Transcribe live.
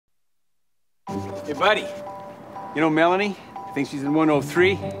Hey, buddy. You know Melanie? I think she's in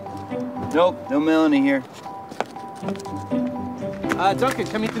 103. Nope, no Melanie here. Duncan,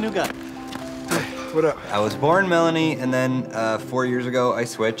 come meet the new guy. What up? I was born Melanie, and then 4 years ago I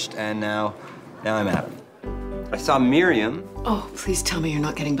switched, and now I'm Adam. I saw Miriam. Oh, please tell me you're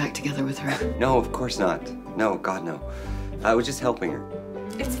not getting back together with her. No, of course not. No, God, no. I was just helping her.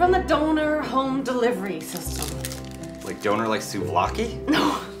 It's from the donor home delivery system. Like donor like souvlaki?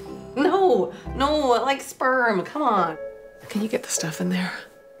 No, like sperm. Come on. Can you get the stuff in there?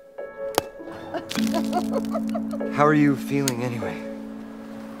 How are you feeling anyway?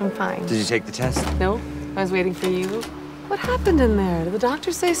 I'm fine. Did you take the test? No, I was waiting for you. What happened in there? Did the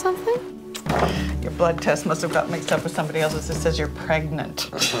doctor say something? Your blood test must have got mixed up with somebody else's. It says you're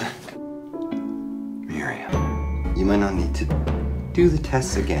pregnant. Miriam, you might not need to do the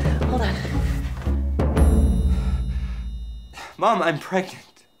tests again. Hold on. Mom, I'm pregnant.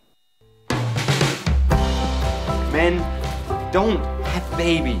 Men don't have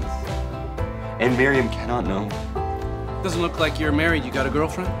babies. And Miriam cannot know. Doesn't look like you're married. You got a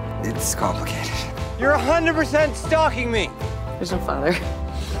girlfriend? It's complicated. You're 100% stalking me. There's no father.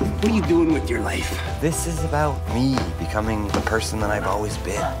 What are you doing with your life? This is about me becoming the person that I've always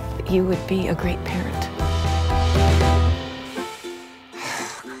been. You would be a great parent.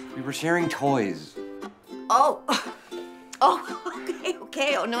 We were sharing toys. Oh,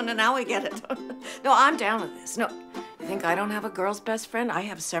 okay. Oh, no, now I get it. No, I'm down with this. No, you think I don't have a girl's best friend? I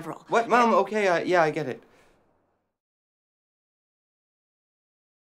have several. What, Mom? Okay, yeah, I get it.